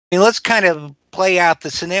mean, let's kind of play out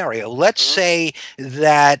the scenario. Let's Hmm. say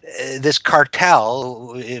that this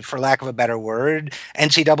cartel, for lack of a better word,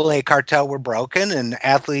 NCAA cartel were broken, and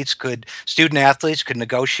student athletes could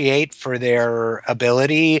negotiate for their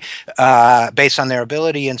ability, based on their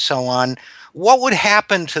ability and so on. What would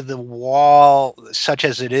happen to the wall, such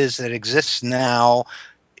as it is, that exists now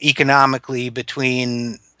economically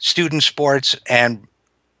between student sports and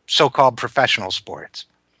so-called professional sports?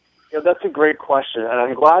 Yeah, that's a great question, and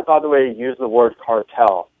I'm glad, by the way, you used the word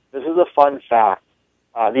cartel. This is a fun fact.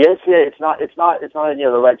 The NCAA, it's not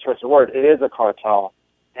the right choice of word. It is a cartel,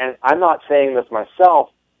 and I'm not saying this myself.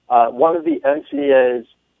 One of the NCAA's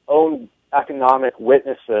own economic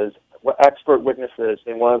witnesses, expert witnesses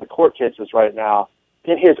in one of the court cases right now,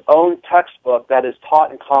 in his own textbook that is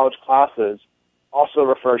taught in college classes, also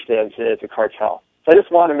refers to the NCAA as a cartel. So I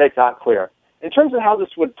just want to make that clear. In terms of how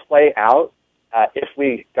this would play out, if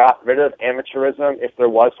we got rid of amateurism, if there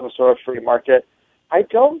was some sort of free market, I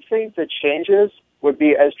don't think the changes would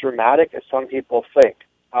be as dramatic as some people think.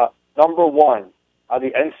 Number one,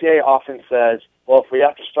 the NCAA often says, well, if we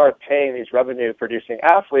have to start paying these revenue-producing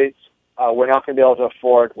athletes, we're not going to be able to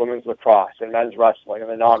afford women's lacrosse and men's wrestling and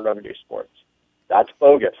the non-revenue sports. That's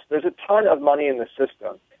bogus. There's a ton of money in the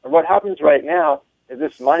system. And what happens right now is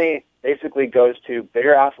this money basically goes to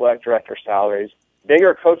bigger athletic director salaries,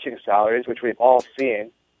 bigger coaching salaries, which we've all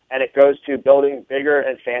seen, and it goes to building bigger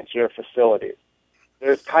and fancier facilities.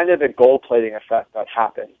 There's kind of a gold plating effect that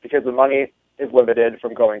happens because the money is limited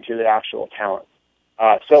from going to the actual talent.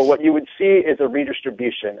 So what you would see is a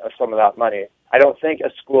redistribution of some of that money. I don't think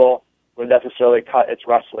a school would necessarily cut its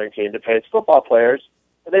wrestling team to pay its football players,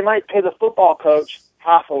 but they might pay the football coach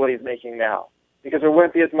half of what he's making now because there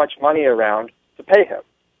wouldn't be as much money around to pay him.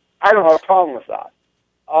 I don't have a problem with that.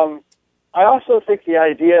 I also think the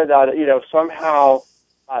idea that, somehow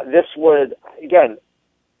this would, again,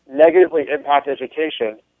 negatively impact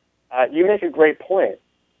education, you make a great point.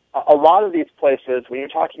 A lot of these places, when you're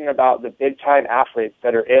talking about the big-time athletes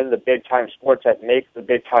that are in the big-time sports that make the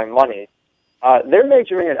big-time money, they're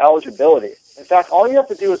majoring in eligibility. In fact, all you have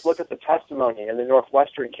to do is look at the testimony in the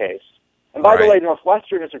Northwestern case. And by the Right. way,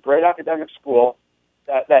 Northwestern is a great academic school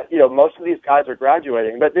that most of these guys are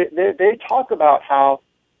graduating, but they talk about how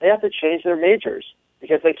they have to change their majors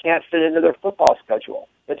because they can't fit into their football schedule.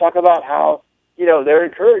 They talk about how, they're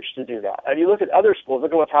encouraged to do that. And you look at other schools,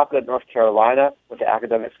 look at what's happened at North Carolina with the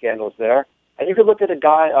academic scandals there. And you could look at a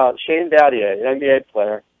guy, Shane Battier, an NBA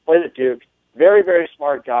player, played at Duke, very, very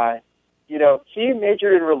smart guy. He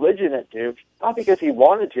majored in religion at Duke, not because he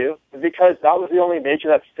wanted to, but because that was the only major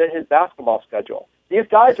that fit his basketball schedule. These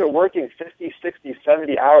guys are working 50, 60,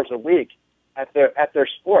 70 hours a week at their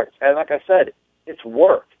sports. And like I said, it's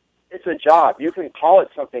work. It's a job. You can call it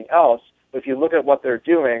something else, but if you look at what they're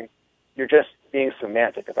doing, you're just being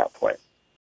semantic at that point.